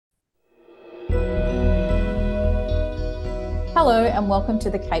Hello and welcome to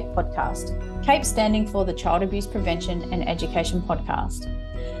the CAPE podcast. CAPE standing for the Child Abuse Prevention and Education Podcast.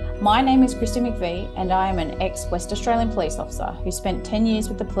 My name is Christy McVie and I am an ex-West Australian police officer who spent 10 years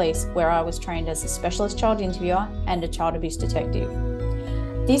with the police where I was trained as a specialist child interviewer and a child abuse detective.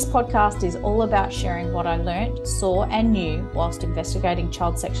 This podcast is all about sharing what I learnt, saw and knew whilst investigating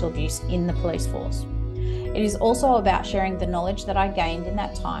child sexual abuse in the police force. It is also about sharing the knowledge that I gained in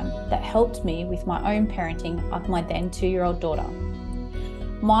that time that helped me with my own parenting of my then 2-year-old daughter.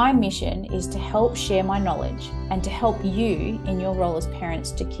 My mission is to help share my knowledge and to help you in your role as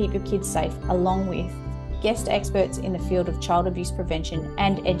parents to keep your kids safe, along with guest experts in the field of child abuse prevention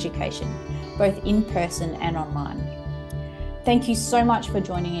and education, both in person and online. Thank you so much for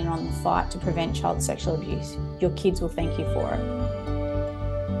joining in on the fight to prevent child sexual abuse. Your kids will thank you for it.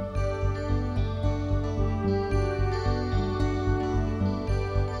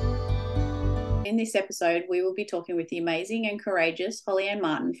 In this episode, we will be talking with the amazing and courageous Holly-Ann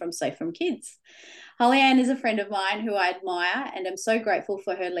Martin from Safe From Kids. Holly-Ann is a friend of mine who I admire and am so grateful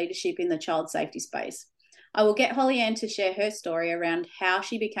for her leadership in the child safety space. I will get Holly-Ann to share her story around how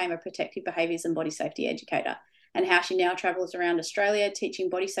she became a protective behaviours and body safety educator and how she now travels around Australia teaching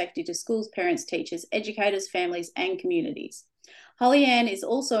body safety to schools, parents, teachers, educators, families and communities. Holly-Ann is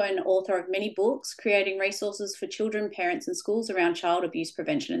also an author of many books, creating resources for children, parents and schools around child abuse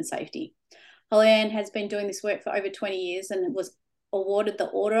prevention and safety. Holly-Ann has been doing this work for over 20 years and was awarded the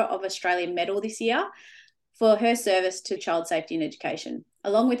Order of Australia Medal this year for her service to child safety and education.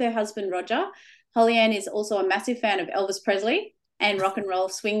 Along with her husband, Roger, Holly-Ann is also a massive fan of Elvis Presley and rock and roll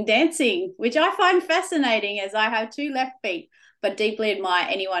swing dancing, which I find fascinating as I have 2 left feet, but deeply admire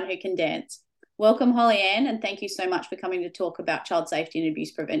anyone who can dance. Welcome, Holly-Ann, and thank you so much for coming to talk about child safety and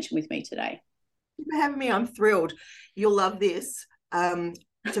abuse prevention with me today. Thank you for having me. I'm thrilled. You'll love this.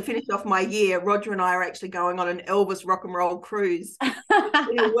 To finish off my year, Roger and I are actually going on an Elvis rock and roll cruise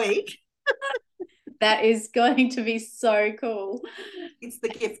in a week. That is going to be so cool. It's the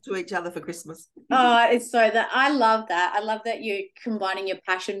gift to each other for Christmas. Oh, it's so that I love that. I love that you're combining your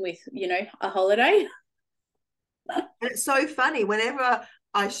passion with, a holiday. And it's so funny. Whenever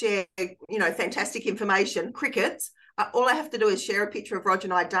I share, fantastic information, cricket, all I have to do is share a picture of Roger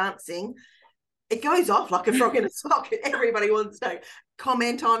and I dancing. It goes off like a frog in a sock. Everybody wants to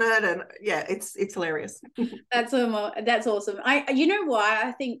comment on it, and yeah, it's hilarious. That's awesome. You know why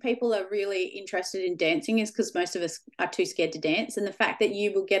I think people are really interested in dancing is because most of us are too scared to dance, and the fact that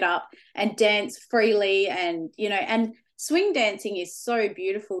you will get up and dance freely, and and swing dancing is so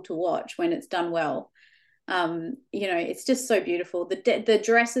beautiful to watch when it's done well. It's just so beautiful. The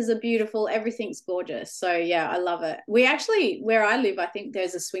dresses are beautiful. Everything's gorgeous. So yeah, I love it. We actually, where I live, I think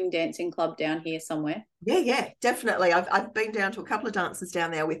there's a swing dancing club down here somewhere. Yeah, definitely. I've been down to a couple of dances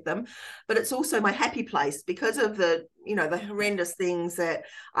down there with them, but it's also my happy place because of the horrendous things that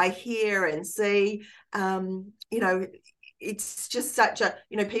I hear and see. It's just such a,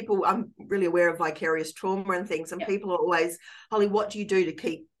 people, I'm really aware of vicarious trauma and things, and people are always, Holly, what do you do to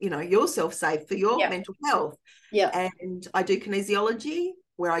keep, yourself safe for your mental health? Yeah. And I do kinesiology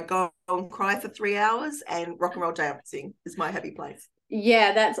where I go and cry for 3 hours, and rock and roll dancing is my happy place.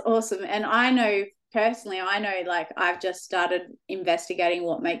 Yeah, that's awesome. And I know personally, like I've just started investigating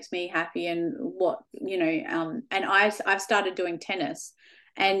what makes me happy and what, and I've started doing tennis,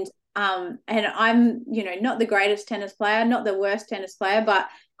 and I'm, not the greatest tennis player, not the worst tennis player, but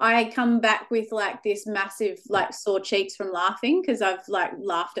I come back with like this massive, like sore cheeks from laughing because I've like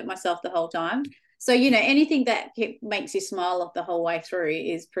laughed at myself the whole time. So, anything that makes you smile the whole way through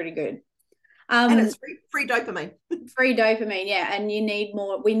is pretty good. And it's free dopamine. Free dopamine, yeah. And you need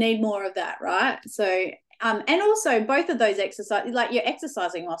more, we need more of that, right? So, and also both of those exercises, like you're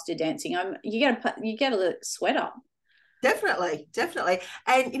exercising whilst you're dancing, you get a sweat up. Definitely.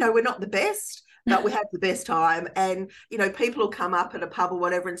 And, we're not the best, but we have the best time. And, people will come up at a pub or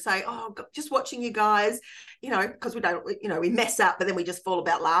whatever and say, oh, just watching you guys, because we don't, we mess up, but then we just fall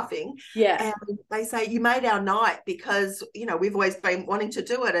about laughing. Yeah. And they say, you made our night because, we've always been wanting to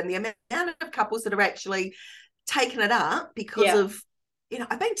do it. And the amount of couples that are actually taking it up because of,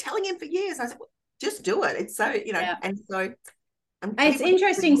 I've been telling him for years. I said, well, just do it. It's so, and so. It's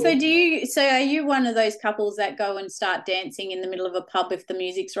interesting. So are you one of those couples that go and start dancing in the middle of a pub if the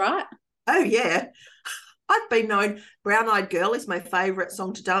music's right? Oh, yeah. I've been known, Brown Eyed Girl is my favourite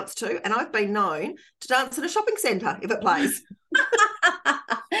song to dance to, and I've been known to dance in a shopping centre if it plays.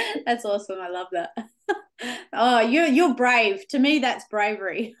 That's awesome. I love that. Oh, you're brave. To me, that's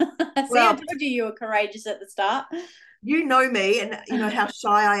bravery. I told you were courageous at the start. You know me, and you know how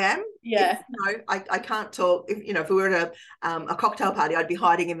shy I am. Yeah. I can't talk. If we were at a cocktail party, I'd be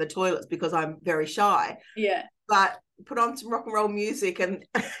hiding in the toilets because I'm very shy. Yeah. But put on some rock and roll music and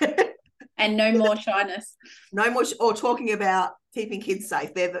and no more shyness. No more, or talking about keeping kids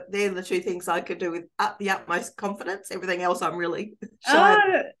safe. They're the two things I could do with the utmost confidence. Everything else I'm really shy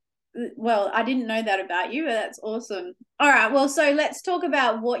about. Well, I didn't know that about you, but that's awesome. All right, well, so let's talk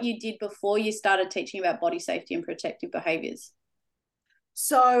about what you did before you started teaching about body safety and protective behaviours.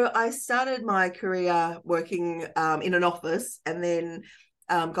 So I started my career working in an office, and then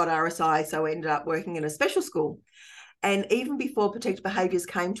got RSI, so I ended up working in a special school. And even before Protective Behaviours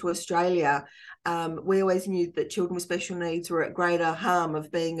came to Australia, we always knew that children with special needs were at greater harm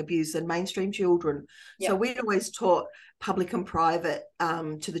of being abused than mainstream children. Yep. So we'd always taught public and private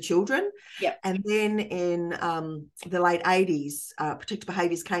to the children. Yep. And then in the late 80s, Protective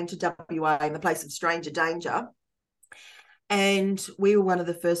Behaviours came to WA in the place of stranger danger. And we were one of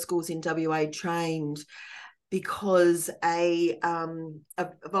the first schools in WA trained, because a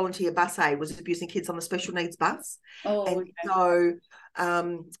volunteer bus aide was abusing kids on the special needs bus. Oh, and okay. So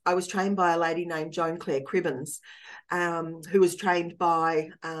I was trained by a lady named Joan Claire Cribbins, who was trained by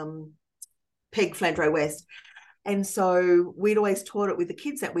Peg Flandreau West. And so we'd always taught it with the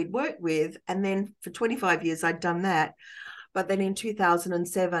kids that we'd worked with. And then for 25 years, I'd done that. But then in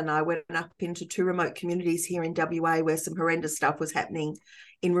 2007, I went up into 2 remote communities here in WA where some horrendous stuff was happening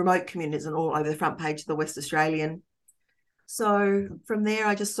in remote communities and all over the front page of the West Australian. So from there,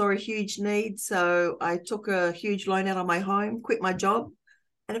 I just saw a huge need. So I took a huge loan out on my home, quit my job,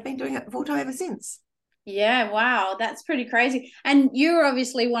 and I've been doing it full time ever since. Yeah, wow, that's pretty crazy. And you're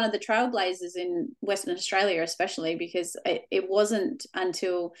obviously one of the trailblazers in Western Australia, especially because it wasn't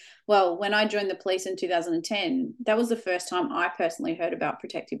until, well, when I joined the police in 2010, that was the first time I personally heard about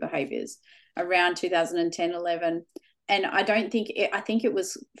protective behaviours, around 2010, 11. And I don't think I think it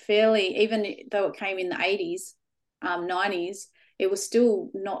was fairly, even though it came in the 80s, 90s, it was still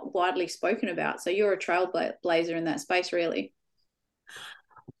not widely spoken about. So you're a trailblazer in that space, really.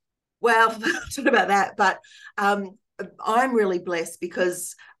 Well, talk about that, but I'm really blessed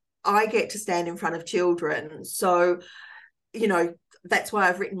because I get to stand in front of children. So, you know, that's why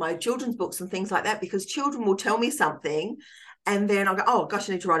I've written my children's books and things like that, because children will tell me something and then I'll go, oh gosh,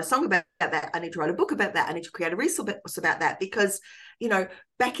 I need to write a song about that. I need to write a book about that. I need to create a resource about that, because, you know,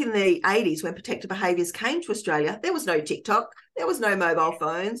 back in the 80s when Protective Behaviours came to Australia, there was no TikTok, there was no mobile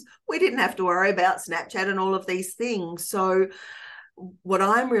phones. We didn't have to worry about Snapchat and all of these things. So what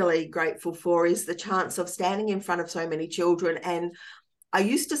I'm really grateful for is the chance of standing in front of so many children. And I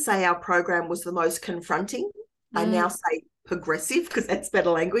used to say our program was the most confronting. I now say progressive because that's better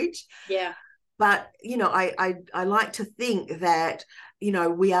language. Yeah. But, you know, I like to think that, you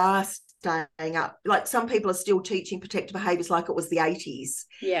know, we are staying up. Like some people are still teaching protective behaviours like it was the 80s.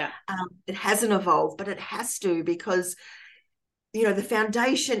 Yeah. It hasn't evolved, but it has to, because, you know, the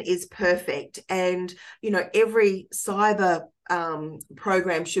foundation is perfect. And, you know, every cyber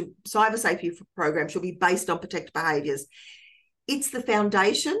safety program should be based on protective behaviours. It's the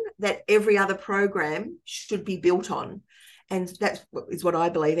foundation that every other program should be built on. And that is what I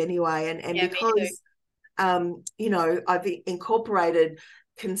believe anyway. And yeah, because, you know, I've incorporated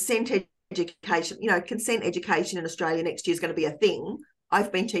consent education, you know, consent education in Australia next year is going to be a thing.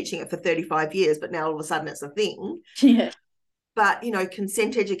 I've been teaching it for 35 years, but now all of a sudden it's a thing. Yeah. But, you know,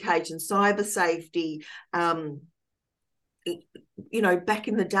 consent education, cyber safety, you know, back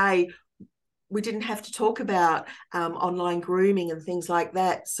in the day, we didn't have to talk about online grooming and things like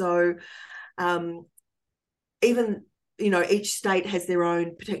that. So even, you know, each state has their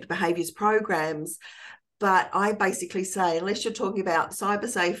own protective behaviours programs. But I basically say, unless you're talking about cyber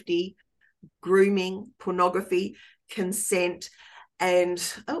safety, grooming, pornography, consent, and,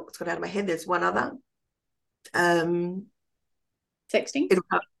 oh, it's got out of my head, there's one other. Sexting?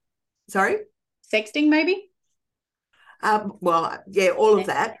 Sorry? Sexting, maybe? Well, yeah, all of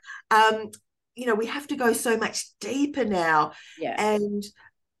that. You know, we have to go so much deeper now. Yeah. And,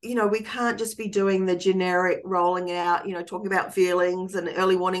 you know, we can't just be doing the generic rolling out, you know, talking about feelings and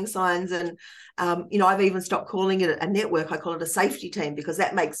early warning signs. And, you know, I've even stopped calling it a network. I call it a safety team, because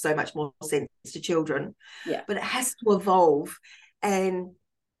that makes so much more sense to children. Yeah. But it has to evolve. And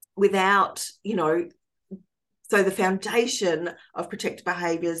without, you know, so the foundation of protective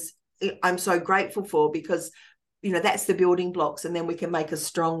behaviours, I'm so grateful for, because, you know, that's the building blocks, and then we can make a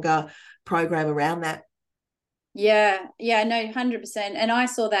stronger program around that. Yeah, no, 100%. And I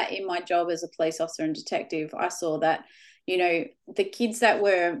saw that in my job as a police officer and detective. I saw that, you know, the kids that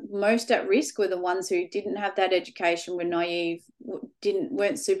were most at risk were the ones who didn't have that education, were naive,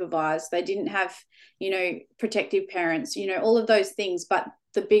 weren't supervised, they didn't have, you know, protective parents, you know, all of those things. But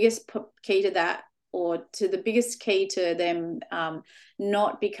the biggest key to that or to the biggest key to them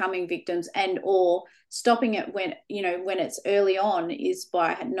not becoming victims and or stopping it when it's early on is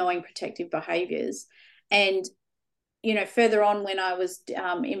by knowing protective behaviours. And further on, when I was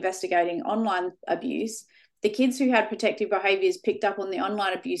investigating online abuse, the kids who had protective behaviours picked up on the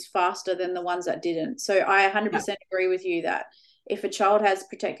online abuse faster than the ones that didn't. So I 100% agree with you that if a child has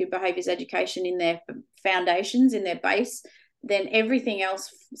protective behaviours education in their foundations, in their base, then everything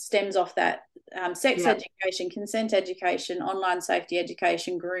else stems off that. Sex education, consent education, online safety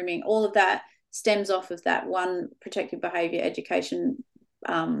education, grooming, all of that stems off of that one protective behaviour education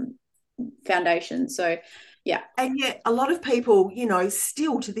foundation. So, yeah. And yet a lot of people,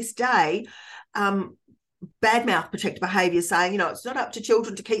 still to this day, badmouth protective behaviour, saying, it's not up to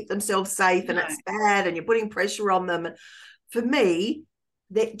children to keep themselves safe and it's bad and you're putting pressure on them. For me,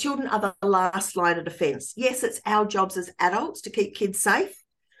 that children are the last line of defence. Yes, it's our jobs as adults to keep kids safe,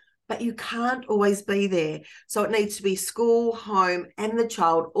 but you can't always be there. So it needs to be school, home, and the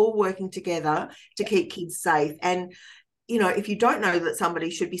child all working together to keep kids safe. And, if you don't know that somebody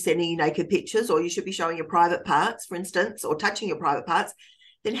should be sending you naked pictures or you should be showing your private parts, for instance, or touching your private parts,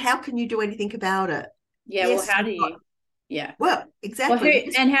 then how can you do anything about it? Yeah, yes, well, how do you? Yeah. Well, exactly.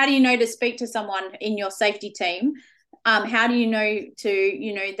 Well, and how do you know to speak to someone in your safety team? How do you know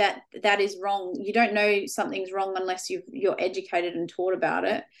that is wrong? You don't know something's wrong unless you're educated and taught about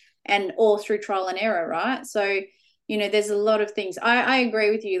it, and or through trial and error, right? So, there's a lot of things. I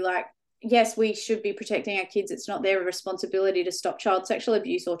agree with you. Like, yes, we should be protecting our kids. It's not their responsibility to stop child sexual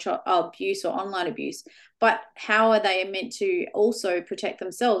abuse or abuse or online abuse. But how are they meant to also protect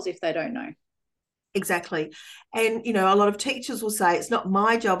themselves if they don't know? Exactly. And, a lot of teachers will say, it's not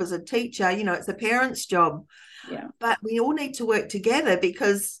my job as a teacher, it's the parent's job. Yeah. But we all need to work together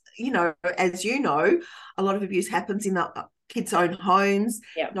because, as a lot of abuse happens in the kids' own homes.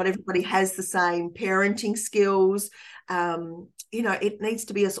 Yeah. Not everybody has the same parenting skills. It needs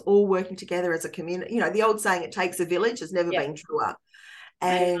to be us all working together as a community. The old saying, it takes a village, has never been truer.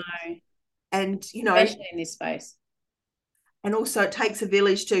 And, especially in this space. And also it takes a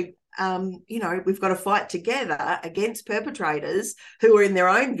village to, we've got to fight together against perpetrators who are in their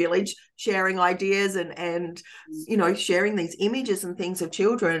own village sharing ideas and sharing these images and things of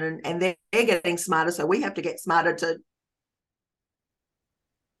children, and they're getting smarter. So we have to get smarter to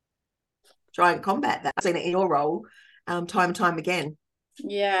try and combat that. I've seen it in your role time and time again.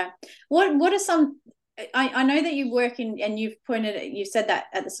 Yeah. What are some, I know that you work in, and you said that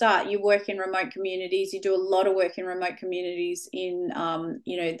at the start, you work in remote communities. You do a lot of work in remote communities in,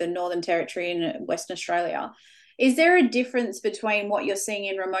 the Northern Territory and Western Australia. Is there a difference between what you're seeing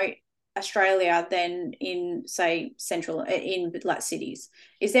in remote Australia than in, say, in like cities?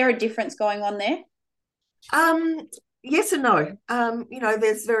 Is there a difference going on there? Yes and no.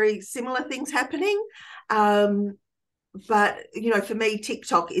 There's very similar things happening. But, for me,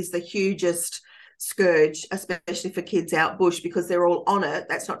 TikTok is the hugest scourge, especially for kids out bush, because they're all on it.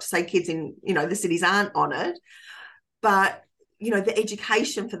 That's not to say kids in, the cities aren't on it. But, the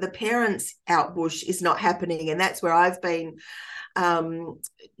education for the parents out bush is not happening. And that's where I've been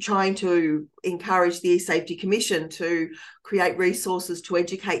trying to encourage the E-Safety Commission to create resources to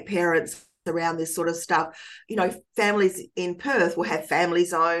educate parents around this sort of stuff. Families in Perth will have Family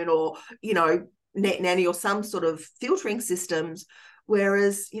Zone or, Net Nanny or some sort of filtering systems,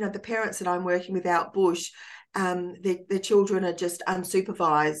 whereas, the parents that I'm working with out bush, their children are just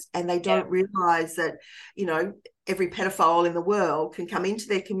unsupervised and they don't realise that, every pedophile in the world can come into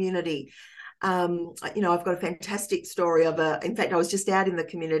their community. I've got a fantastic story in fact, I was just out in the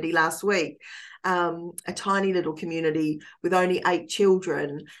community last week, a tiny little community with only 8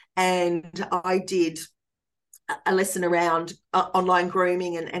 children, and I did a lesson around online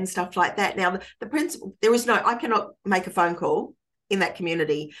grooming and stuff like that. Now, the principle, I cannot make a phone call in that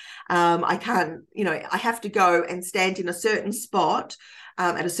community. I can't, I have to go and stand in a certain spot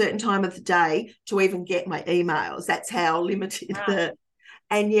at a certain time of the day to even get my emails. That's how limited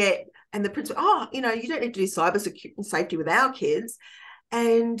and the principal, you don't need to do cyber safety with our kids.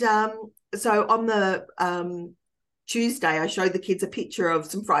 And so on the Tuesday, I showed the kids a picture of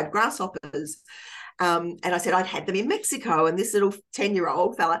some fried grasshoppers. And I said I'd had them in Mexico. And this little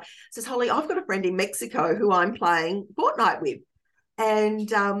 10-year-old fella says, Holly, I've got a friend in Mexico who I'm playing Fortnite with. And,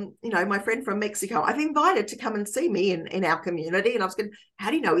 my friend from Mexico, I've invited to come and see me in our community. And I was going,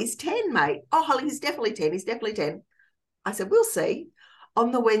 how do you know he's 10, mate? Oh, Holly, he's definitely 10. He's definitely 10. I said, we'll see.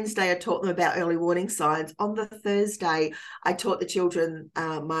 On the Wednesday, I taught them about early warning signs. On the Thursday, I taught the children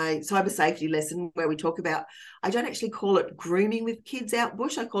my cyber safety lesson where we talk about, I don't actually call it grooming with kids out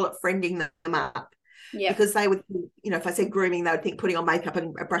bush. I call it friending them up. because they would, if I said grooming, they would think putting on makeup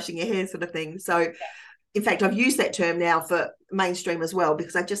and brushing your hair sort of thing. So in fact, I've used that term now for mainstream as well,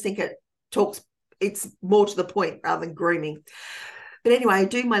 because I just think it's more to the point rather than grooming. But anyway, I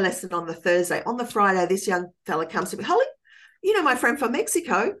do my lesson on the Thursday. On the Friday, this young fella comes to me, Holly, my friend from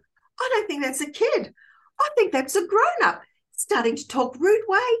Mexico, I don't think that's a kid. I think that's a grown-up starting to talk rude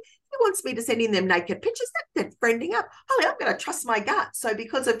way. He wants me to send in them naked pictures. That's friending up. Holly, I'm going to trust my gut. So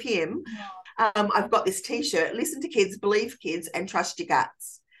because of him, I've got this T-shirt, listen to kids, believe kids, and trust your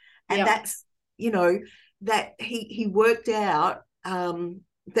guts. And that's, that he worked out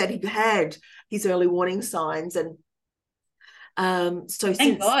that he had his early warning signs. And so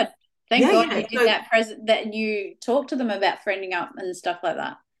thank God you did that you talked to them about friending up and stuff like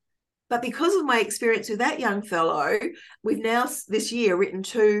that. But because of my experience with that young fellow, we've now this year written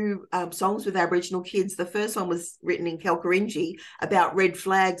 2 songs with Aboriginal kids. The first one was written in Kalkarinji about red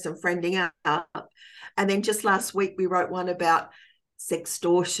flags and friending up. And then just last week, we wrote one about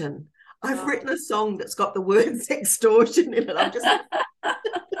sextortion. I've written a song that's got the word sextortion in it. I'm just...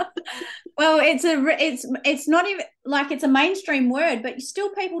 Well, it's not even like it's a mainstream word, but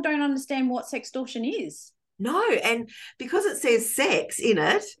still people don't understand what sextortion is. No, and because it says sex in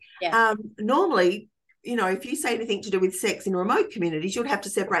it, normally, if you say anything to do with sex in remote communities, you'd have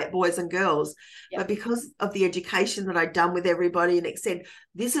to separate boys and girls. But because of the education that I'd done with everybody, and it said,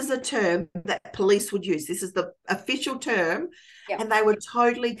 this is a term that police would use. This is the official term. And they were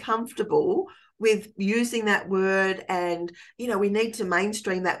totally comfortable with using that word. And, we need to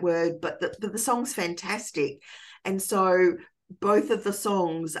mainstream that word, but the song's fantastic. And so both of the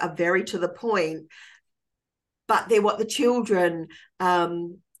songs are very to the point, but they're what the children,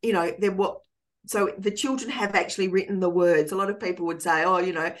 they're what, so the children have actually written the words. A lot of people would say,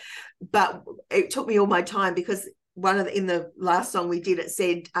 but it took me all my time, because in the last song we did, it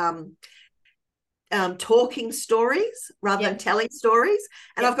said talking stories rather than telling stories.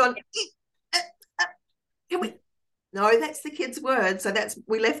 And I've gone, can we? No, that's the kids' word. So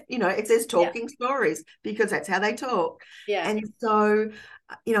we left, it says talking stories, because that's how they talk. And so,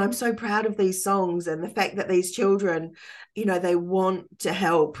 I'm so proud of these songs, and the fact that these children, they want to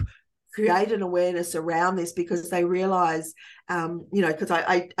help create an awareness around this, because they realize, because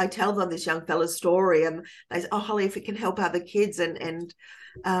I tell them this young fella's story, and they say, oh, Holly, if it can help other kids. And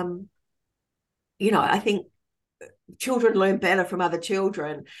I think children learn better from other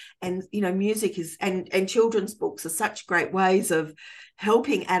children, and music is and children's books are such great ways of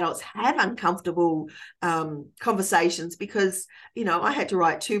helping adults have uncomfortable conversations, because I had to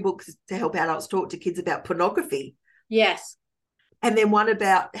write 2 books to help adults talk to kids about pornography, and then one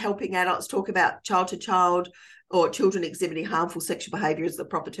about helping adults talk about child to child, or children exhibiting harmful sexual behavior is the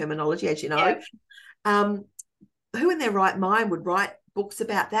proper terminology, as you know. Who in their right mind would write books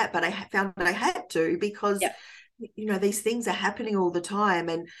about that? But I found I had to, because these things are happening all the time.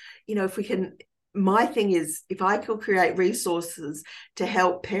 And, if we can, my thing is, if I could create resources to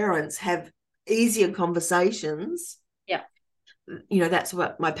help parents have easier conversations, that's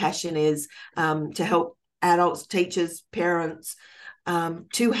what my passion is, to help adults, teachers, parents,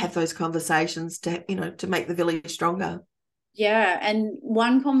 to have those conversations to make the village stronger. Yeah. And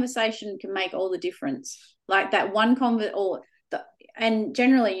one conversation can make all the difference. Like that one and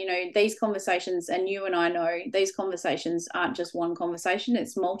generally, these conversations, and you and I know these conversations aren't just one conversation,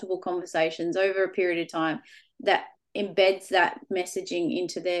 it's multiple conversations over a period of time that embeds that messaging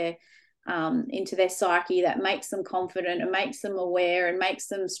into their psyche, that makes them confident and makes them aware and makes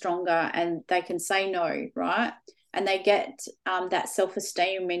them stronger, and they can say no, right? And they get that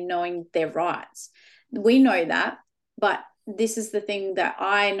self-esteem in knowing their rights. We know that, but this is the thing that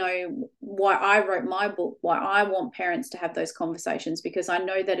I know why I wrote my book, why I want parents to have those conversations, because I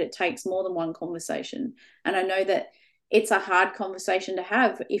know that it takes more than one conversation. And I know that it's a hard conversation to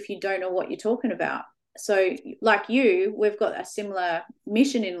have if you don't know what you're talking about. So like we've got a similar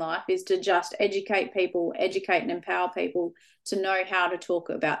mission in life, is to just educate and empower people to know how to talk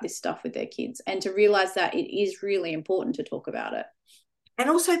about this stuff with their kids, and to realize that it is really important to talk about it. And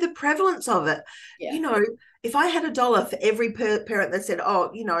also the prevalence of it. If I had $1 for every parent that said,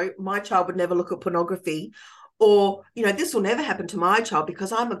 oh, my child would never look at pornography, or, this will never happen to my child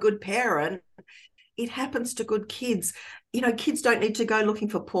because I'm a good parent, it happens to good kids. Kids don't need to go looking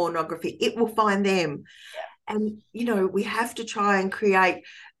for pornography. It will find them. And, we have to try and create,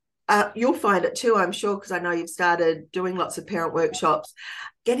 you'll find it too, I'm sure, because I know you've started doing lots of parent workshops.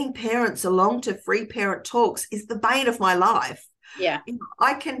 Getting parents along to free parent talks is the bane of my life.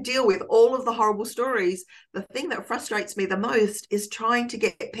 I can deal with all of the horrible stories. The thing that frustrates me the most is trying to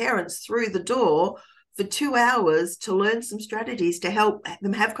get parents through the door for 2 hours to learn some strategies to help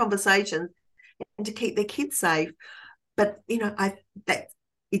them have conversations and to keep their kids safe. But, I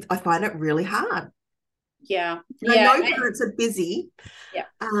find it really hard. Yeah. And I know parents are busy. Yeah.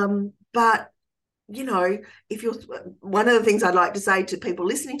 But, if you're, one of the things I'd like to say to people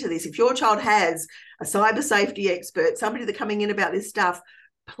listening to this, if your child has a cyber safety expert, somebody that's coming in about this stuff,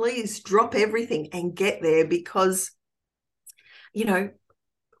 please drop everything and get there, because,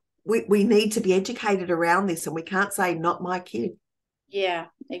 we need to be educated around this, and we can't say not my kid. Yeah,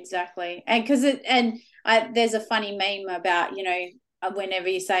 exactly. And because there's a funny meme about, whenever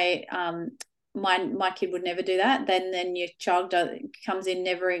you say, my kid would never do that, then your child comes in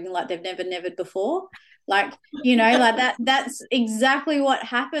nevering like they've never nevered before. Like, like that's exactly what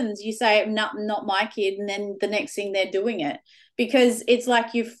happens. You say, not my kid, and then the next thing they're doing it, because it's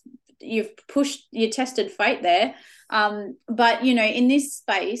like you've pushed, you tested fate there. But in this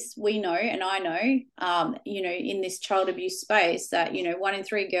space, we know, and I know, in this child abuse space, that 1 in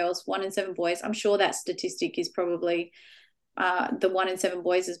 3 girls, 1 in 7 boys. I'm sure that statistic is probably the 1 in 7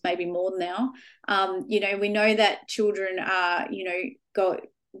 boys is maybe more now. We know that children are,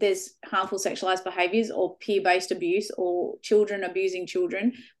 there's harmful sexualized behaviors or peer-based abuse or children abusing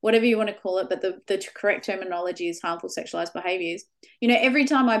children, whatever you want to call it, but the correct terminology is harmful sexualized behaviors. Every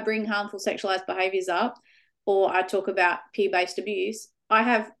time I bring harmful sexualized behaviors up, or I talk about peer-based abuse, I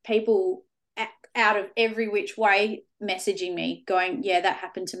have people out of every which way messaging me going, yeah, that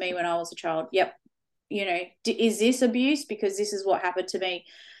happened to me when I was a child. Yep. Is this abuse? Because this is what happened to me,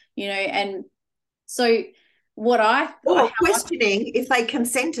 and so questioning if they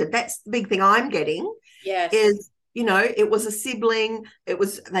consented. That's the big thing I'm getting. Yes. Is, it was a sibling,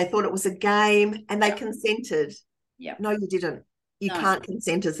 they thought it was a game, and they consented. Yeah. No, you didn't. You can't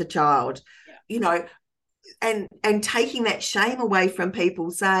consent as a child. And taking that shame away from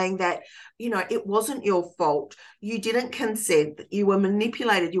people, saying that, it wasn't your fault. You didn't consent. You were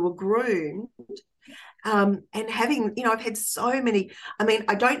manipulated. You were groomed. And having, I've had so many,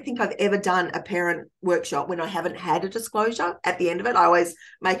 I don't think I've ever done a parent workshop when I haven't had a disclosure at the end of it. I always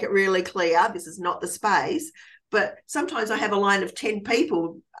make it really clear, this is not the space. But sometimes I have a line of 10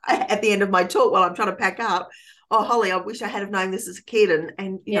 people at the end of my talk while I'm trying to pack up. Oh, Holly, I wish I had have known this as a kid,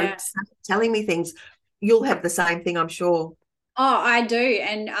 and telling me things. You'll have the same thing, I'm sure. Oh, I do.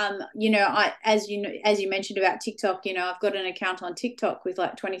 And as you mentioned about TikTok, I've got an account on TikTok with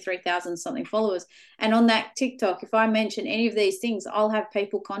like 23,000 something followers. And on that TikTok, if I mention any of these things, I'll have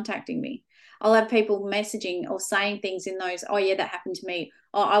people contacting me. I'll have people messaging or saying things in those, oh yeah, that happened to me.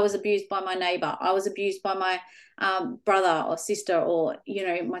 Oh, I was abused by my neighbor. I was abused by my brother or sister, or,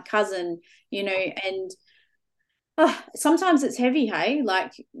 my cousin, and sometimes it's heavy, hey?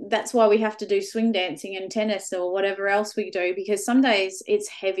 Like, that's why we have to do swing dancing and tennis or whatever else we do, because some days it's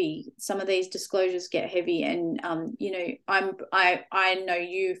heavy. Some of these disclosures get heavy, and I know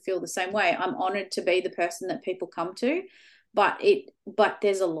you feel the same way. I'm honored to be the person that people come to, but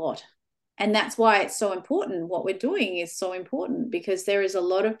there's a lot. And that's why it's so important. What we're doing is so important, because there is a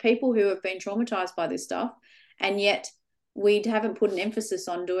lot of people who have been traumatized by this stuff, and yet we haven't put an emphasis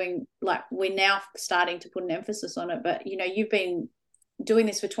on doing, like, we're now starting to put an emphasis on it. But you've been doing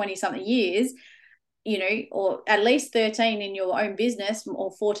this for 20 something years, or at least 13 in your own business,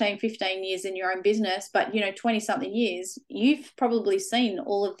 or 14 15 years in your own business, but 20 something years, you've probably seen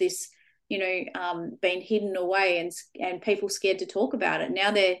all of this being hidden away, and people scared to talk about it.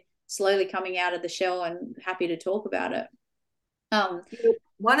 Now they're slowly coming out of the shell and happy to talk about it.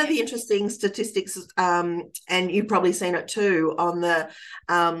 One of the interesting statistics, and you've probably seen it too on the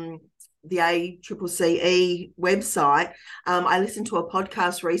ACCCE website. I listened to a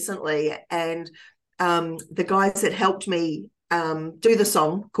podcast recently, and the guys that helped me do the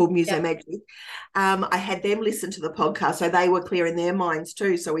song called Muso Magic, I had them listen to the podcast, so they were clear in their minds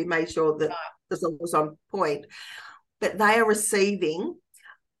too. So we made sure that the song was on point. But they are receiving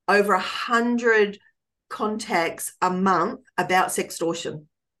over 100 contacts a month about sextortion.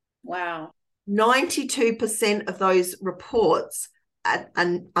 Wow. 92% of those reports are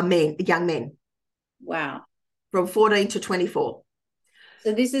men, young men. Wow. From 14 to 24.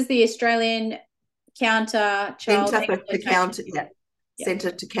 So this is the Australian Centre to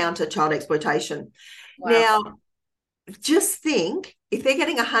Counter Child Exploitation. Wow. Now, just think, if they're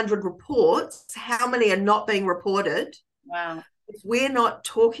getting 100 reports, how many are not being reported? Wow. If we're not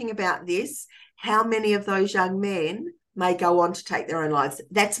talking about this, how many of those young men may go on to take their own lives?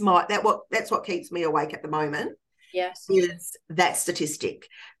 That's what keeps me awake at the moment. Yes. Is that statistic,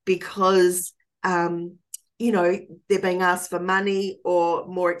 because they're being asked for money or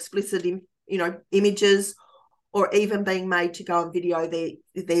more explicit images, or even being made to go and video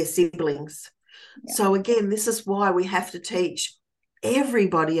their siblings. Yeah. So again, this is why we have to teach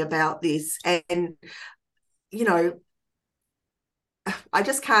everybody about this. And, you know, I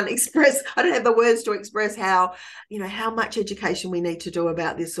just can't express, I don't have the words to express how, you know, how much education we need to do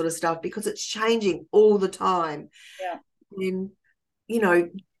about this sort of stuff, because it's changing all the time. Yeah. And, you know,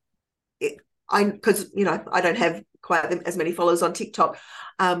 because, you know, I don't have quite as many followers on TikTok.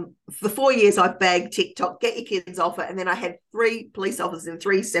 For 4 years, I've bagged TikTok, get your kids off it. And then I had 3 police officers in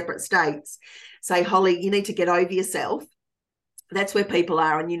 3 separate states say, Holly, you need to get over yourself. That's where people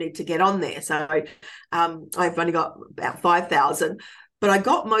are, and you need to get on there. So I've only got about 5,000, but I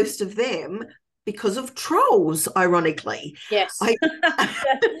got most of them because of trolls, ironically. Yes.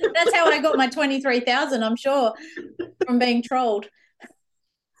 That's how I got my 23,000, I'm sure, from being trolled.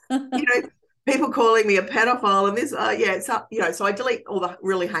 You know, people calling me a pedophile and this, yeah, it's you know, so I delete all the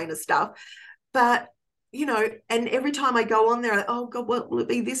really heinous stuff. But, you know, and every time I go on there, oh God, what will it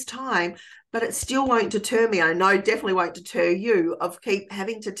be this time? But it still won't deter me. I know definitely won't deter you of keep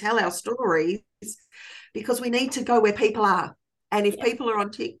having to tell our stories, because we need to go where people are. And if people are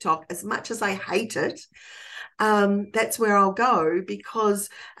on TikTok, as much as I hate it, that's where I'll go, because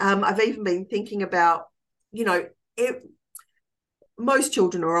I've even been thinking about, you know, most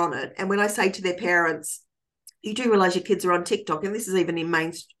children are on it. And when I say to their parents, you do realize your kids are on TikTok, and this is even in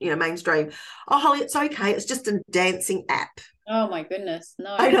mainstream. Oh, Holly, it's okay. It's just a dancing app. Oh my goodness,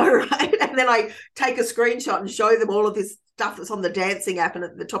 no. I know, right? And then I take a screenshot and show them all of this stuff that's on the dancing app, and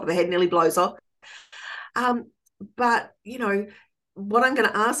at the top of the head nearly blows off. But, you know, what I'm going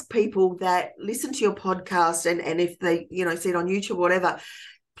to ask people that listen to your podcast, and if they, you know, see it on YouTube or whatever,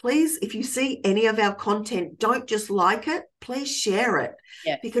 please, if you see any of our content, don't just like it, please share it.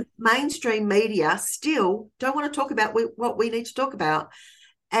 Yeah. Because mainstream media still don't want to talk about what we need to talk about.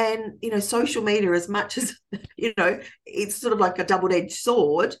 And, you know, social media, as much as, you know, it's sort of like a double-edged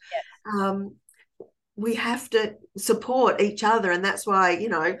sword, we have to support each other. And that's why, you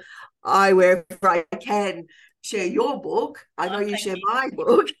know, wherever I can, share your book. I know you share my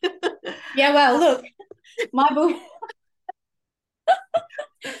book. Yeah, well, look, my book.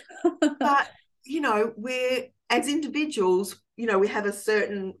 But, you know, we're, as individuals, you know, we have a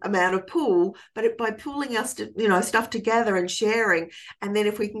certain amount of pool, but by pooling us, you know, stuff together and sharing, and then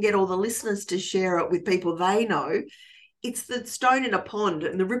if we can get all the listeners to share it with people they know, it's the stone in a pond,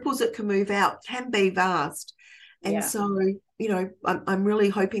 and the ripples that can move out can be vast. And so, you know, I'm really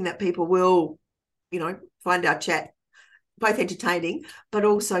hoping that people will, you know, find our chat both entertaining but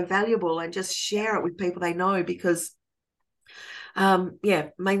also valuable, and just share it with people they know, because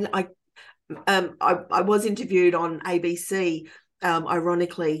mainly I was interviewed on ABC,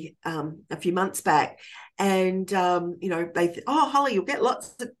 ironically, a few months back, and you know, they oh, Holly, you'll get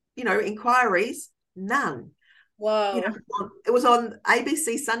lots of, you know, inquiries. None. Wow. You know, it was on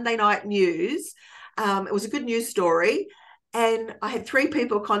ABC Sunday Night News. It was a good news story, and I had 3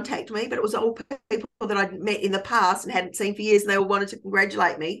 people contact me, but it was all people that I'd met in the past and hadn't seen for years, and they all wanted to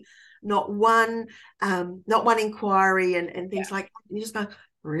congratulate me. Not one inquiry and things like that. You just go,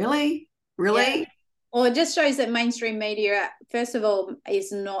 really? Yeah. Well, it just shows that mainstream media, first of all,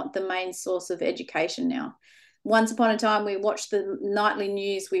 is not the main source of education now. Once upon a time, we watched the nightly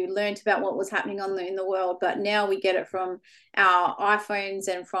news, we learned about what was happening in the world, but now we get it from our iPhones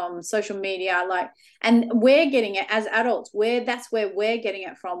and from social media, and we're getting it as adults. That's where we're getting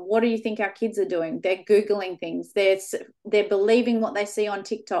it from. What do you think our kids are doing? They're Googling things. They're believing what they see on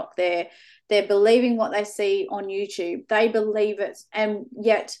TikTok. They're believing what they see on YouTube. They believe it, and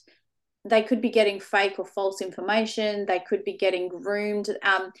yet they could be getting fake or false information. They could be getting groomed.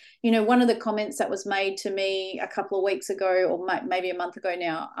 You know, one of the comments that was made to me a couple of weeks ago, or maybe a month ago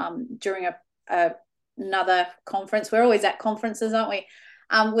now, during another conference, we're always at conferences, aren't we?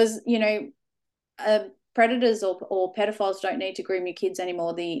 Was, you know, predators or pedophiles don't need to groom your kids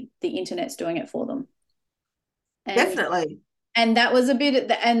anymore. The internet's doing it for them. And, definitely. And that was a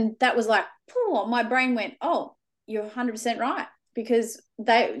bit, and that was like, my brain went, oh, you're 100% right. Because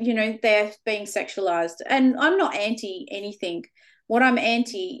they're being sexualized. And I'm not anti anything. What I'm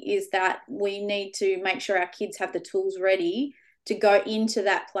anti is that we need to make sure our kids have the tools ready to go into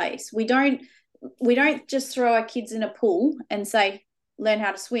that place. We don't just throw our kids in a pool and say, learn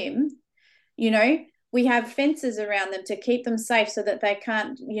how to swim. You know, we have fences around them to keep them safe so that they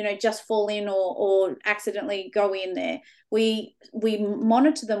can't, you know, just fall in or accidentally go in there. We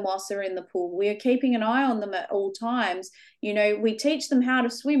monitor them whilst they're in the pool. We are keeping an eye on them at all times. You know, we teach them how to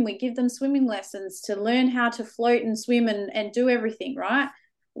swim. We give them swimming lessons to learn how to float and swim and do everything, right?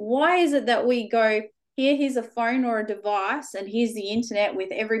 Why is it that we go, here's a phone or a device, and here's the internet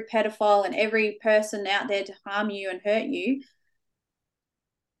with every pedophile and every person out there to harm you and hurt you?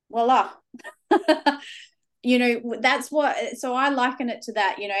 Voila. you know, that's what, so I liken it to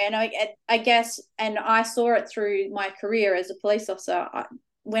that, you know, and I guess, and I saw it through my career as a police officer.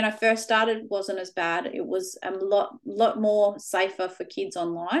 When I first started, wasn't as bad. It was a lot more safer for kids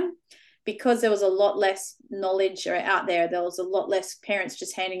online because there was a lot less knowledge out there. There was a lot less parents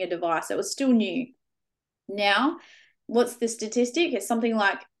just handing a device. It was still new. Now, what's the statistic? It's something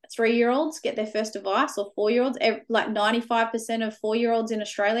like 3-year-olds get their first device, or 4-year-olds. Like 95% of 4-year-olds in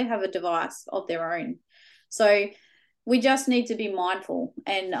Australia have a device of their own. So we just need to be mindful.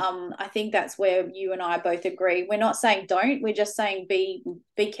 And I think that's where you and I both agree. We're not saying don't, we're just saying be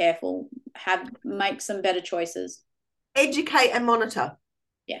careful, make some better choices. Educate and monitor.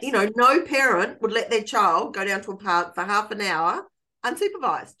 Yes. You know, no parent would let their child go down to a park for half an hour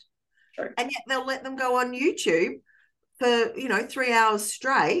unsupervised. True. And yet they'll let them go on YouTube for, you know, 3 hours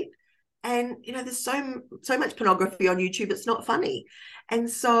straight. And, you know, there's so much pornography on YouTube, it's not funny. And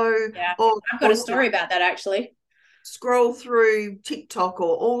so, yeah, I've got a story about that actually. Scroll through TikTok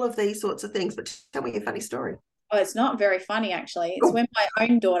or all of these sorts of things, but tell me a funny story. Oh, it's not very funny actually. It's when my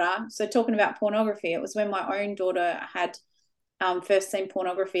own daughter, so talking about pornography, it was when my own daughter had first seen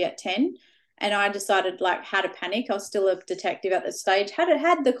pornography at 10, and I decided like how to panic. I was still a detective at the stage,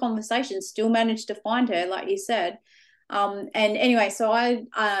 had the conversation, still managed to find her, like you said. And anyway, so I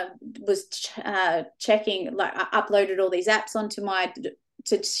was checking, like I uploaded all these apps onto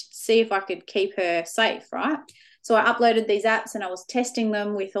to see if I could keep her safe, right? So I uploaded these apps and I was testing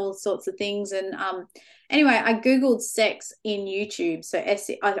them with all sorts of things. And anyway, I Googled sex in YouTube. So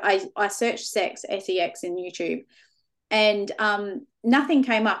I searched sex, SEX in YouTube, and nothing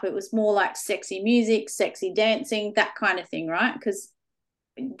came up. It was more like sexy music, sexy dancing, that kind of thing, right? Because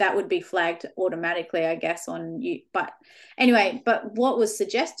that would be flagged automatically, I guess, on you. But anyway, but what was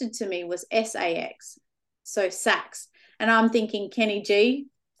suggested to me was SAX, so sax. And I'm thinking Kenny G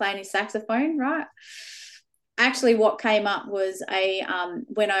playing his saxophone, right? Actually, what came up was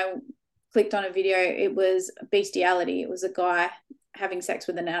when I clicked on a video, it was bestiality. It was a guy having sex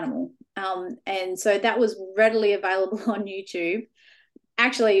with an animal. And so that was readily available on YouTube.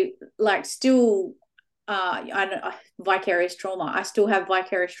 Actually, like still, I don't vicarious trauma. I still have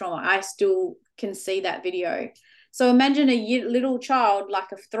vicarious trauma. I still can see that video. So imagine a little child,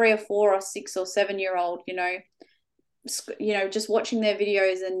 like a 3 or 4 or 6 or 7-year-old, you know, just watching their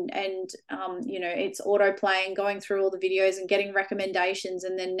videos and you know, it's auto playing, going through all the videos and getting recommendations,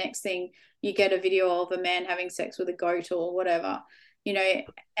 and then next thing you get a video of a man having sex with a goat or whatever, you know,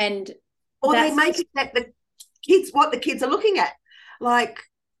 and or they make it that what the kids are looking at. Like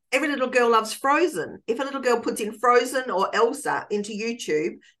every little girl loves Frozen. If a little girl puts in Frozen or Elsa into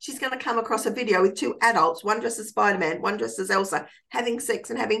YouTube, she's going to come across a video with 2 adults, one dressed as Spider-Man, one dressed as Elsa, having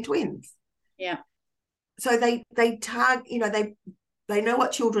sex and having twins. Yeah. So they target, you know, they know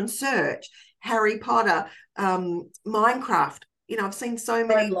what children search. Harry Potter, Minecraft. You know, I've seen so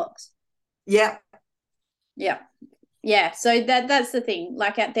many. Roblox. Yeah. Yeah. Yeah. So that's the thing.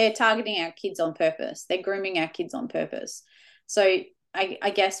 Like they're targeting our kids on purpose. They're grooming our kids on purpose. So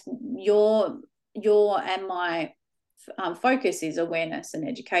I guess your and my focus is awareness and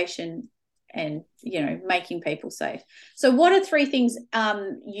education, and, you know, making people safe. So what are 3 things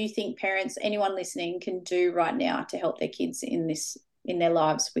you think parents, anyone listening, can do right now to help their kids in their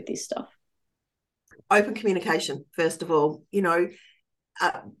lives with this stuff? Open communication, first of all. You know,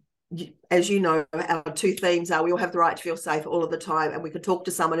 as you know, our 2 themes are we all have the right to feel safe all of the time, and we can talk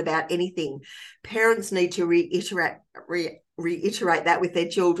to someone about anything. Parents need to reiterate that with their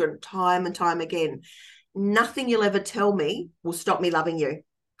children time and time again. Nothing you'll ever tell me will stop me loving you.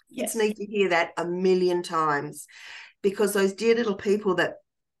 Kids need to hear that a million times, because those dear little people that,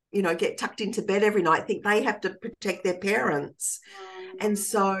 you know, get tucked into bed every night think they have to protect their parents. And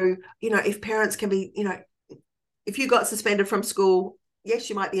so, you know, if parents can be, you know, if you got suspended from school, yes,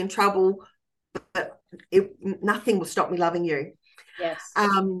 you might be in trouble, but nothing will stop me loving you. Yes.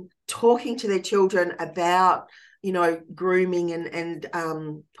 Talking to their children about, you know, grooming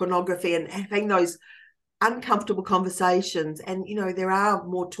and pornography, and having those uncomfortable conversations. And, you know, there are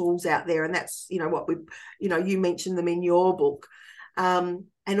more tools out there, and that's, you know, what we, you know, you mentioned them in your book.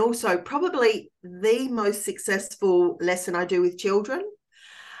 And also probably the most successful lesson I do with children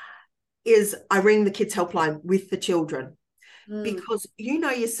is I ring the kids helpline with the children. Because you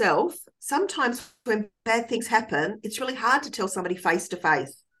know yourself, sometimes when bad things happen, it's really hard to tell somebody face to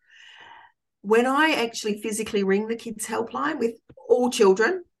face. When I actually physically ring the kids helpline with all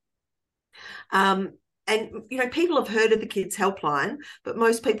children, and, you know, people have heard of the kids helpline, but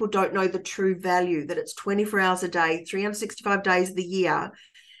most people don't know the true value, that it's 24 hours a day, 365 days of the year.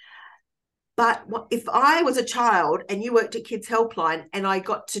 But if I was a child and you worked at kids helpline and I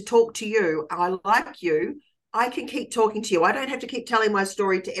got to talk to you, I like you, I can keep talking to you. I don't have to keep telling my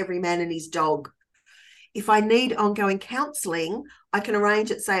story to every man and his dog. If I need ongoing counselling, I can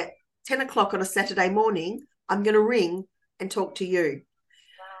arrange it, say, at 10 o'clock on a Saturday morning, I'm going to ring and talk to you.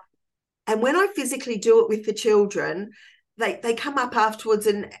 Wow. And when I physically do it with the children, they come up afterwards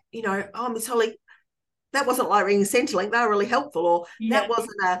and, you know, oh, Miss Holly, that wasn't like ringing Centrelink. They were really helpful. Or that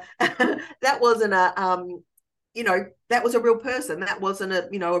wasn't a, you know, that was a real person. That wasn't a,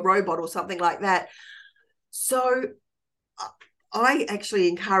 you know, a robot or something like that. So I actually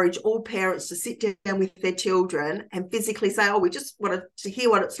encourage all parents to sit down with their children and physically say, oh, we just want to hear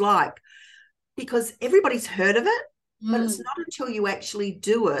what it's like. Because everybody's heard of it, but it's not until you actually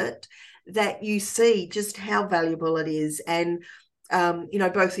do it that you see just how valuable it is. And, you know,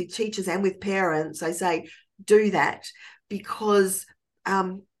 both with teachers and with parents, I say, do that, because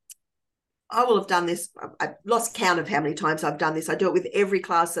I will have done this. I've lost count of how many times I've done this. I do it with every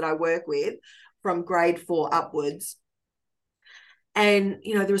class that I work with from grade 4 upwards. And,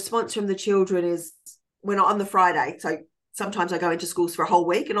 you know, the response from the children is, when on the Friday, so sometimes I go into schools for a whole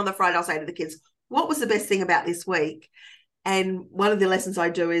week, and on the Friday I'll say to the kids, what was the best thing about this week? And one of the lessons I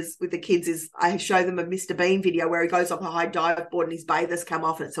do is with the kids is I show them a Mr. Bean video where he goes off a high dive board and his bathers come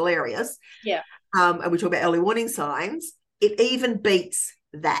off, and it's hilarious. Yeah. And we talk about early warning signs. It even beats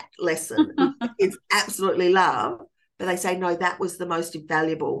that lesson, which kids absolutely love, but they say, no, that was the most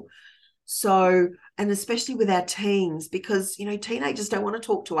invaluable. So, and especially with our teens, because, you know, teenagers don't want to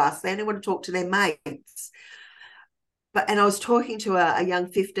talk to us. They only want to talk to their mates. And I was talking to a young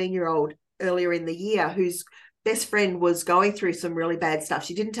 15-year-old earlier in the year whose best friend was going through some really bad stuff.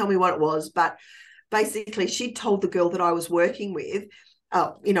 She didn't tell me what it was, but basically she'd told the girl that I was working with,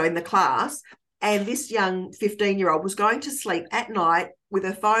 you know, in the class, and this young 15-year-old was going to sleep at night with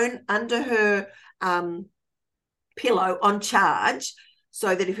her phone under her pillow on charge,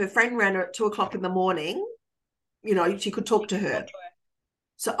 so that if her friend ran her at 2 o'clock in the morning, you know, she could talk to her.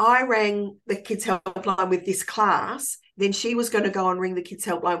 So I rang the kids helpline with this class. Then she was going to go and ring the kids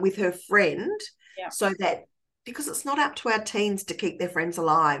helpline with her friend, so that, because it's not up to our teens to keep their friends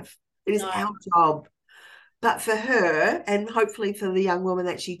alive. It is our job. But for her, and hopefully for the young woman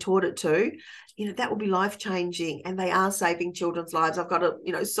that she taught it to, you know, that will be life-changing, and they are saving children's lives. I've got,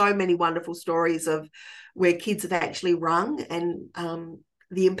 you know, so many wonderful stories of where kids have actually rung, and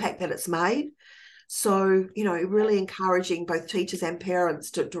the impact that it's made. So, you know, really encouraging both teachers and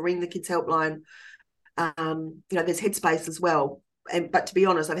parents to ring the kids helpline. You know, there's Headspace as well. But to be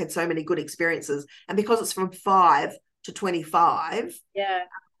honest, I've had so many good experiences. And because it's from 5 to 25. Yeah.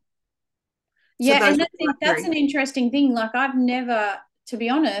 So yeah, and that's an interesting thing. Like, I've never, to be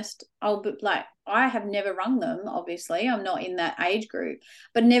honest, I have never rung them. Obviously, I'm not in that age group,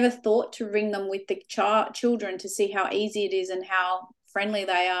 but never thought to ring them with the children to see how easy it is and how friendly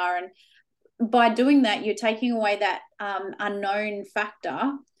they are. And by doing that, you're taking away that unknown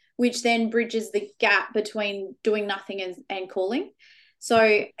factor, which then bridges the gap between doing nothing and calling.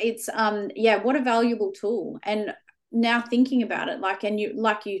 So it's what a valuable tool. And now thinking about it, like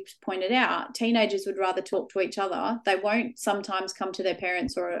you pointed out, teenagers would rather talk to each other. They won't sometimes come to their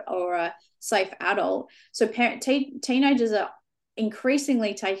parents or a safe adult. So teenagers are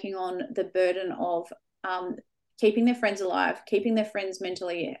increasingly taking on the burden of keeping their friends alive, keeping their friends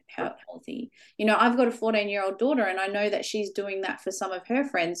mentally healthy. You know, I've got a 14-year-old daughter, and I know that she's doing that for some of her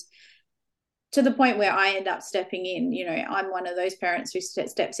friends, to the point where I end up stepping in. You know, I'm one of those parents who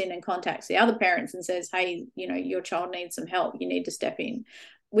steps in and contacts the other parents and says, hey, you know, your child needs some help. You need to step in,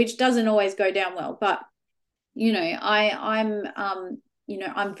 which doesn't always go down well. But, you know, I'm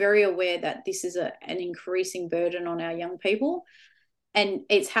very aware that this is an increasing burden on our young people. And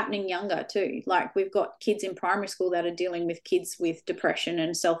it's happening younger too. Like, we've got kids in primary school that are dealing with kids with depression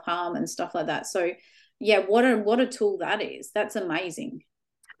and self-harm and stuff like that. So, yeah, what a tool that is. That's amazing.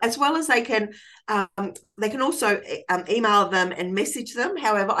 As well as they can also email them and message them.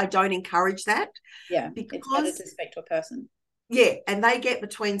 However, I don't encourage that. Yeah, because it's better to speak to a person. Yeah, and they get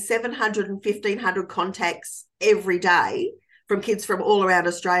between 700 and 1,500 contacts every day from kids from all around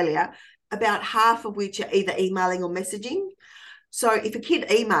Australia, about half of which are either emailing or messaging. So if a kid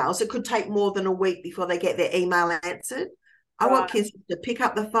emails, it could take more than a week before they get their email answered. I want kids to pick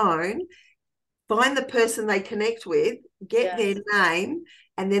up the phone, find the person they connect with, get their name,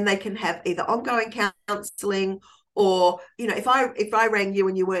 and then they can have either ongoing counselling, or, you know, if I rang you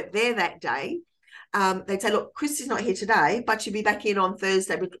and you weren't there that day, they'd say, look, Christy's not here today, but she'll be back in on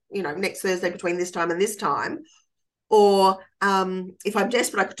Thursday, you know, next Thursday between this time and this time. Or if I'm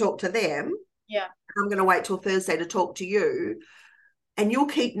desperate, I could talk to them. Yeah. I'm going to wait till Thursday to talk to you. And you'll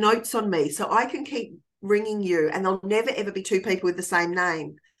keep notes on me, so I can keep ringing you, and there'll never, ever be two people with the same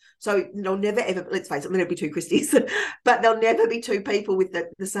name. So there'll never ever, let's face it, there'll be two Christies, but there'll never be two people with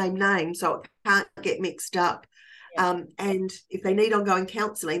the same name. So it can't get mixed up. Yeah. And if they need ongoing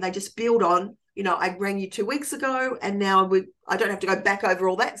counselling, they just build on, I rang you 2 weeks ago and now I don't have to go back over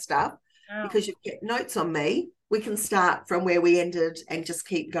all that stuff because you've kept notes on me. We can start from where we ended and just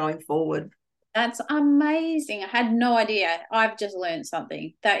keep going forward. That's amazing. I had no idea. I've just learned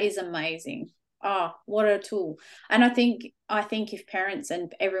something. That is amazing. Oh, what a tool. And I think if parents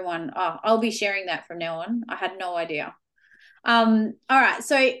and everyone, I'll be sharing that from now on. I had no idea. All right.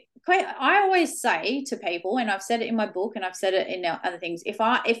 So I always say to people, and I've said it in my book and I've said it in other things,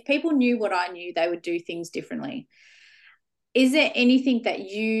 if people knew what I knew, they would do things differently. Is there anything that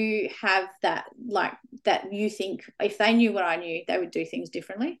you have that you think if they knew what I knew, they would do things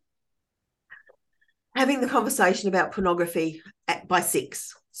differently? Having the conversation about pornography by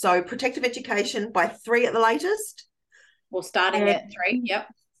 6. So protective education by 3 at the latest. Or starting at 3, yep.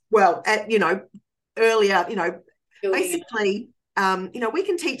 Well, earlier, basically, we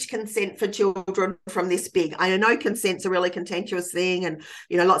can teach consent for children from this big. I know consent's a really contentious thing, and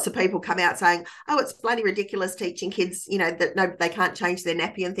lots of people come out saying, "Oh, it's bloody ridiculous teaching kids, that they can't change their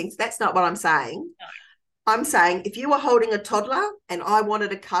nappy and things." That's not what I'm saying. No. I'm saying if you were holding a toddler and I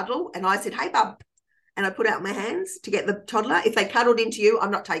wanted a cuddle, and I said, "Hey, bub," and I put out my hands to get the toddler, if they cuddled into you,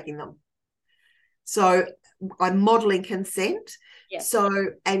 I'm not taking them. So I'm modeling consent. Yes. So,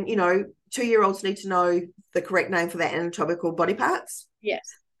 and 2-year-olds need to know the correct name for their anatomical body parts. Yes.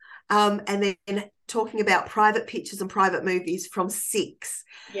 And then talking about private pictures and private movies from 6.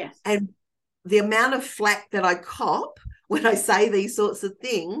 Yes. And the amount of flack that I cop when I say these sorts of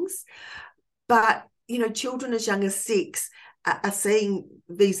things, but children as young as 6 are seeing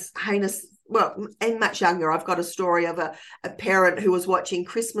these heinous, and much younger. I've got a story of a parent who was watching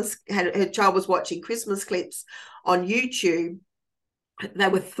her child was watching Christmas clips on YouTube. They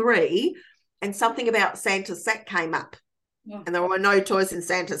were 3, and something about Santa's sack came up, and there were no toys in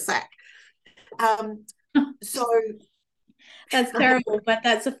Santa's sack. So that's terrible, but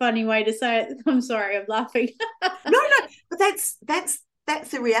that's a funny way to say it. I'm sorry, I'm laughing. No, but that's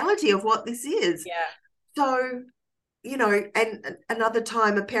the reality of what this is. Yeah. So, and another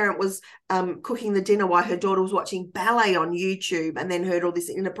time a parent was cooking the dinner while her daughter was watching ballet on YouTube, and then heard all these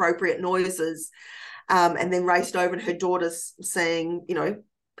inappropriate noises, and then raced over and her daughter's seeing,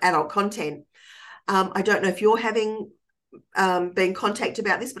 adult content. I don't know if you're having been contacted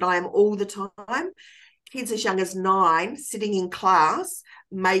about this, but I am all the time. Kids as young as 9 sitting in class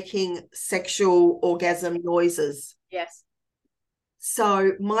making sexual orgasm noises. Yes.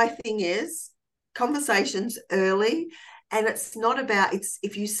 So my thing is conversations early, and it's not about, it's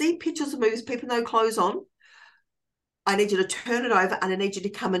if you see pictures of movies, people no clothes on, I need you to turn it over and I need you to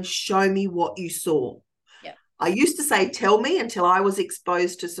come and show me what you saw. Yeah. I used to say, tell me, until I was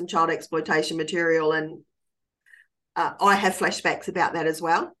exposed to some child exploitation material, and I have flashbacks about that as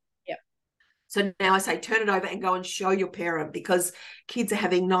well. Yeah. So now I say, turn it over and go and show your parent, because kids are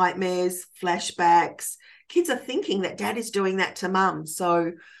having nightmares, flashbacks. Kids are thinking that dad is doing that to mum.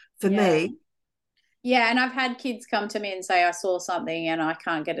 So for me. Yeah, and I've had kids come to me and say, I saw something and I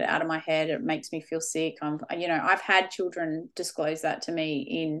can't get it out of my head. It makes me feel sick. I've had children disclose that to me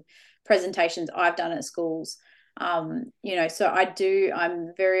in presentations I've done at schools. So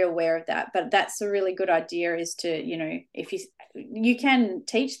I'm very aware of that. But that's a really good idea, is to, if you can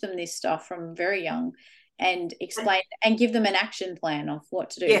teach them this stuff from very young and explain and give them an action plan of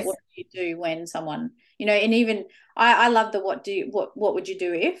what to do. Yes. What do you do when someone, and even I love the what would you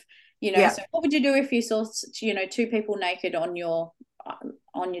do if, so what would you do if you saw, 2 people naked on your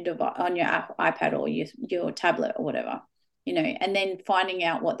device, on your iPad or your tablet or whatever, and then finding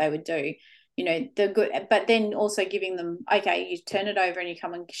out what they would do, but then also giving them, okay, you turn it over and you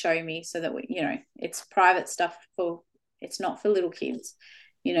come and show me, so that it's private stuff, it's not for little kids,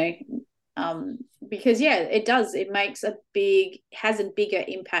 because it has a bigger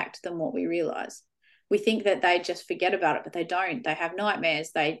impact than what we realize. We think that they just forget about it, but they don't. They have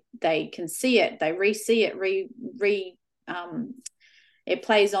nightmares. They can see it. They re-see it. It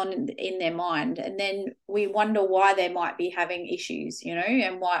plays on in their mind, and then we wonder why they might be having issues,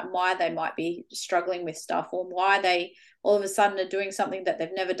 and why they might be struggling with stuff, or why they all of a sudden are doing something that they've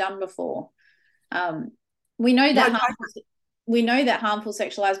never done before. We know that harmful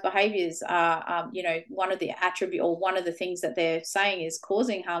sexualized behaviors are, one of the attribute, or one of the things that they're saying is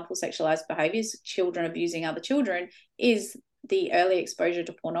causing harmful sexualized behaviors, children abusing other children, is the early exposure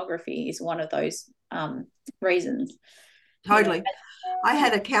to pornography is one of those reasons. Totally. I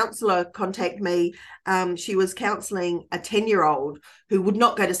had a counsellor contact me. She was counselling a 10-year-old who would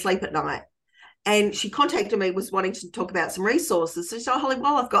not go to sleep at night. And she contacted me, was wanting to talk about some resources. So she said, oh, Holly,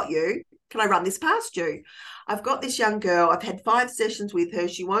 while I've got you, can I run this past you? I've got this young girl. I've had 5 sessions with her.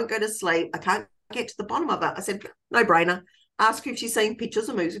 She won't go to sleep. I can't get to the bottom of it. I said, no brainer. Ask her if she's seen pictures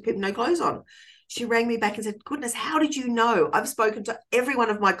of movies with people no clothes on. She rang me back and said, goodness, how did you know? I've spoken to every one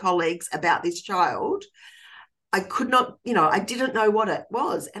of my colleagues about this child. I could not, I didn't know what it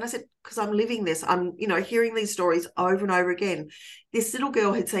was. And I said, because I'm living this. I'm, hearing these stories over and over again. This little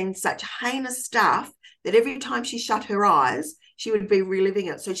girl had seen such heinous stuff that every time she shut her eyes, she would be reliving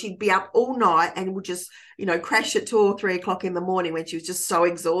it. So she'd be up all night and would just, crash at 2 or 3 o'clock in the morning when she was just so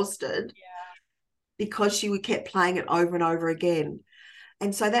exhausted. Yeah. Because she would keep playing it over and over again.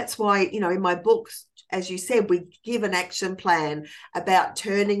 And so that's why, in my books, as you said, we give an action plan about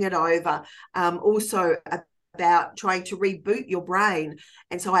turning it over, also about trying to reboot your brain.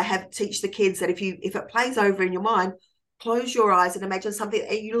 And so I teach the kids that if it plays over in your mind, close your eyes and imagine something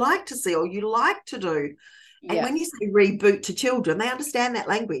that you like to see or you like to do. And when you say reboot to children, they understand that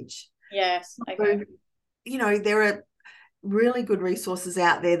language. Yes. Okay. So, there are really good resources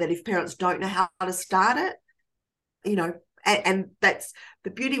out there that if parents don't know how to start it, and that's the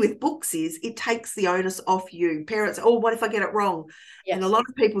beauty with books is it takes the onus off you. Parents, oh, what if I get it wrong? Yes. And a lot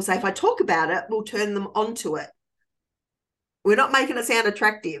of people say, if I talk about it, we'll turn them onto it. We're not making it sound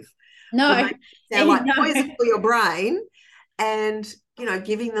attractive. No. We're making it sound like poison for your brain and,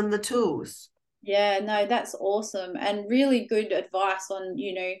 giving them the tools. Yeah, no, that's awesome. And really good advice on,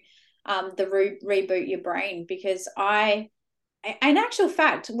 the reboot your brain, because in actual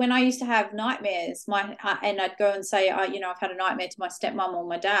fact, when I used to have nightmares, and I'd go and say, I've had a nightmare to my stepmom or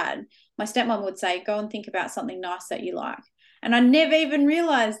my dad, my stepmom would say, go and think about something nice that you like. And I never even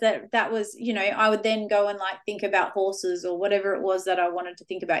realized that was, I would then go and think about horses or whatever it was that I wanted to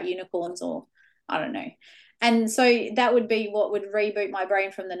think about, unicorns or I don't know. And so that would be what would reboot my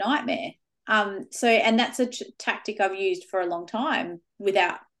brain from the nightmare. And that's a tactic I've used for a long time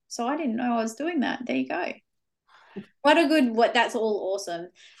so I didn't know I was doing that. There you go. That's all awesome.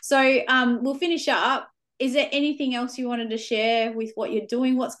 So we'll finish up. Is there anything else you wanted to share with what you're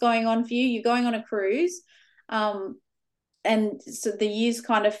doing? What's going on for you? You're going on a cruise. And so the year's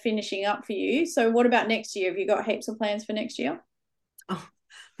kind of finishing up for you. So what about next year? Have you got heaps of plans for next year? Oh,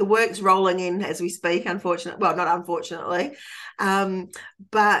 the work's rolling in as we speak, unfortunately. Well, not unfortunately.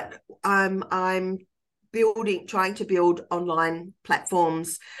 But I'm trying to build online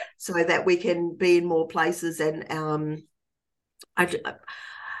platforms so that we can be in more places. And I've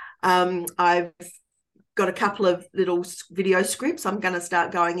got a couple of little video scripts I'm going to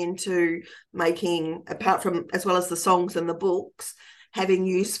start going into making, apart from, as well as the songs and the books, having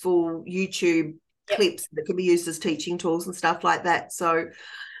useful YouTube clips that can be used as teaching tools and stuff like that. So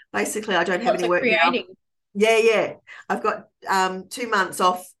basically I don't have any work creating now. Yeah. I've got 2 months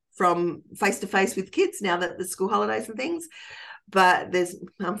off from face-to-face with kids now that the school holidays and things, but there's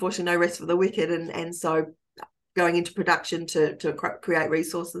unfortunately no rest for the wicked, and so going into production to create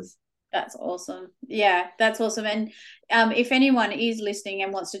resources. That's awesome. Yeah, that's awesome. And if anyone is listening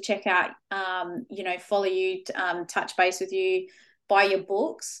and wants to check out, follow you, touch base with you, buy your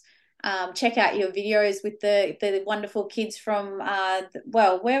books, check out your videos with the wonderful kids from,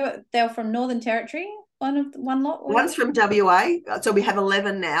 where they're from Northern Territory. One lot. One's from WA, so we have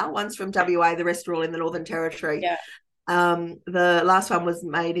 11 now. One's from WA, the rest are all in the Northern Territory. Yeah. The last one was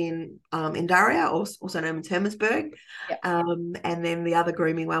made in Daria, also known as Hermannsburg. Yep. And then the other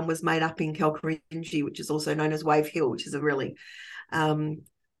grooming one was made up in Kalkarinji, which is also known as Wave Hill, which is a really,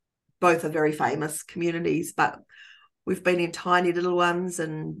 both are very famous communities, but we've been in tiny little ones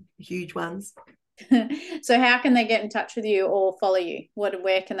and huge ones. So how can they get in touch with you or follow you?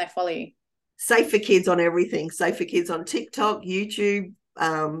 Where can they follow you? Safe for Kids on everything. Safe for Kids on TikTok, YouTube,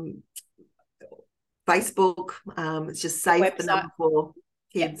 Facebook. It's just Safe the number 4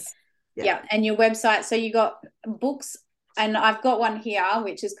 Kids. Yeah. And your website. So you got books, and I've got one here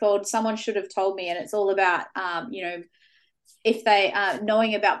which is called Someone Should Have Told Me, and it's all about if they are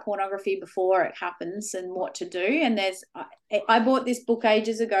knowing about pornography before it happens and what to do. And I bought this book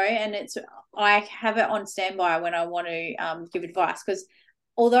ages ago, and I have it on standby when I want to give advice, because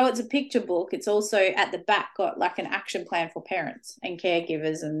although it's a picture book, it's also at the back got an action plan for parents and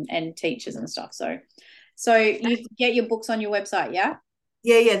caregivers and teachers and stuff. So you get your books on your website, yeah?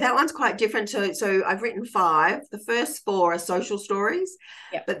 Yeah, that one's quite different. So I've written 5. The first 4 are social stories,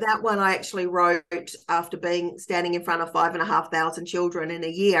 but that one I actually wrote after standing in front of 5,500 children in a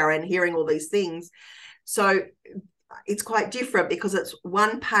year and hearing all these things. So it's quite different because it's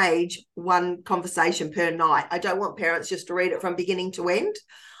 1 page, 1 conversation per night. I don't want parents just to read it from beginning to end.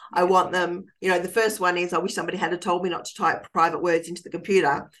 I want them, the first one is, I wish somebody had told me not to type private words into the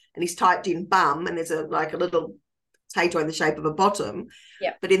computer, and he's typed in bum, and there's a little potato in the shape of a bottom.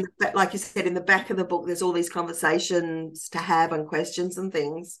 Yeah. But like you said, in the back of the book, there's all these conversations to have and questions and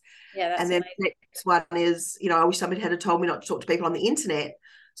things. Yeah, that's and then amazing. The next one is, I wish somebody had told me not to talk to people on the internet.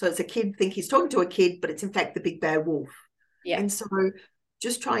 So it's a kid think he's talking to a kid, but it's in fact the big bad wolf. Yeah. And so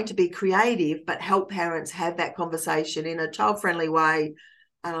just trying to be creative, but help parents have that conversation in a child-friendly way.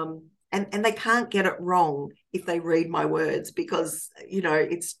 And they can't get it wrong if they read my words, because,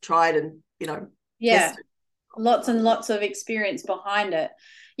 it's tried and, tested. Lots and lots of experience behind it.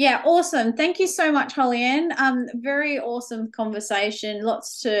 Yeah, awesome. Thank you so much, Holly-Ann. Very awesome conversation.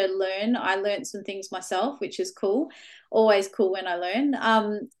 Lots to learn. I learned some things myself, which is cool. Always cool when I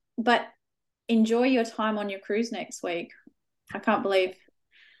learn. But enjoy your time on your cruise next week. I can't believe.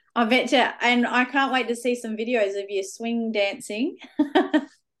 I bet you, and I can't wait to see some videos of you swing dancing.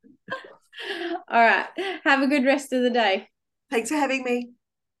 All right. Have a good rest of the day. Thanks for having me.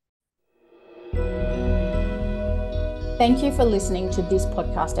 Thank you for listening to this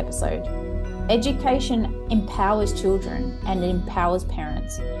podcast episode. Education empowers children and empowers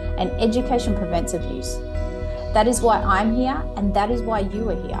parents, and education prevents abuse. That is why I'm here, and that is why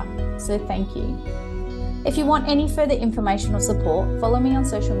you are here. So thank you. If you want any further information or support, follow me on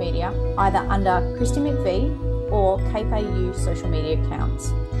social media, either under Christy McVie or KPAU social media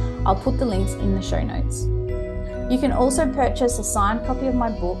accounts. I'll put the links in the show notes. You can also purchase a signed copy of my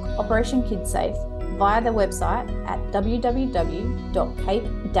book, Operation Kid Safe, via the website at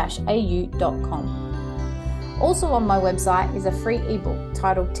www.cape-au.com. Also on my website is a free ebook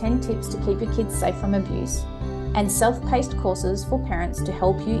titled 10 Tips to Keep Your Kids Safe from Abuse, and self-paced courses for parents to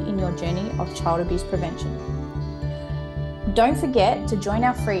help you in your journey of child abuse prevention. Don't forget to join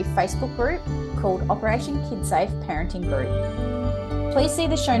our free Facebook group called Operation Kid Safe Parenting Group. Please see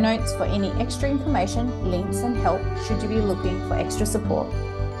the show notes for any extra information, links and help should you be looking for extra support.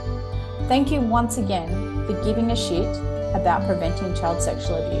 Thank you once again for giving a shit about preventing child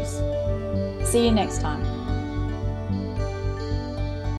sexual abuse. See you next time.